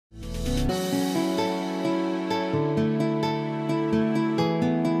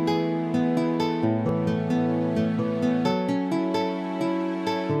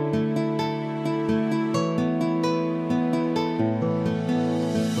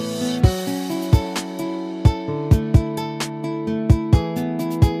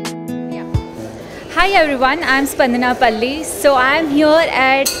everyone, I'm Spandana Palli. So I'm here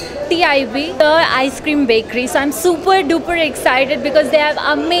at TIB, the ice cream bakery. So I'm super duper excited because they have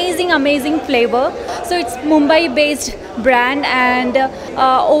amazing flavor. So it's Mumbai based brand, and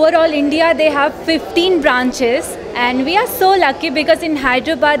overall India they have 15 branches. And we are so lucky because in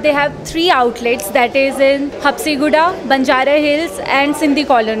Hyderabad they have 3 outlets, that is in Habsiguda, Banjara Hills and Sindhi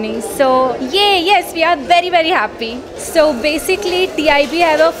colonies. So yes, we are very happy. So basically TIB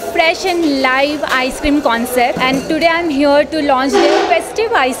have a fresh and live ice cream concept, and today I'm here to launch their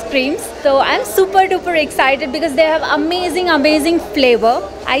festive ice creams. So I'm super duper excited because they have amazing flavor.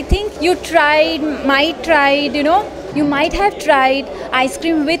 I think you might have tried ice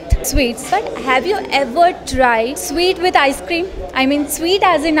cream with sweets, but have you ever tried sweet with ice cream? I mean sweet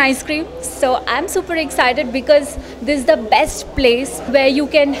as in ice cream. So I'm super excited because this is the best place where you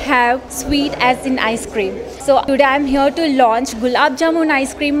can have sweet as in ice cream. So today I'm here to launch Gulab Jamun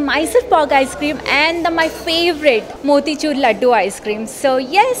ice cream, Mysore Pak ice cream, and my favorite Motichur Laddu ice cream. So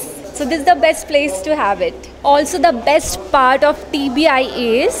yes, so this is the best place to have it. Also, the best part of TBI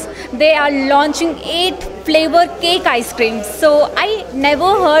is they are launching 8 flavor cake ice creams. So I never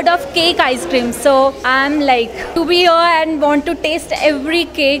heard of cake ice cream. So I'm like to be here and want to taste every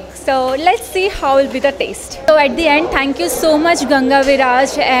cake. So let's see how will be the taste. So at the end, thank you so much Ganga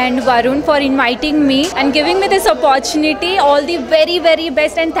Viraj and Varun for inviting me and giving me this opportunity. All the very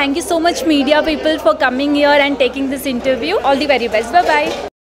best, and thank you so much media people for coming here and taking this interview. All the very best. Bye bye.